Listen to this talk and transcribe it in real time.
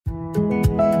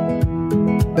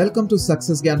Welcome to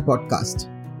Success Gyan podcast.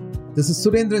 This is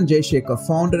Surendran Jayshekhar,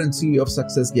 founder and CEO of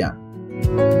Success Gyan.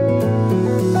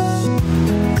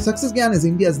 Success Gyan is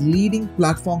India's leading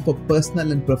platform for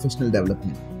personal and professional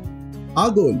development.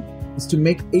 Our goal is to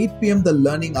make 8 p.m. the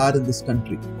learning hour in this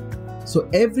country. So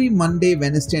every Monday,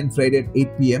 Wednesday and Friday at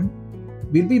 8 p.m.,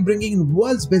 we'll be bringing in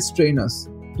world's best trainers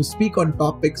to speak on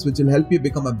topics which will help you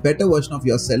become a better version of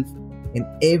yourself in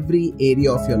every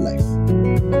area of your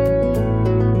life.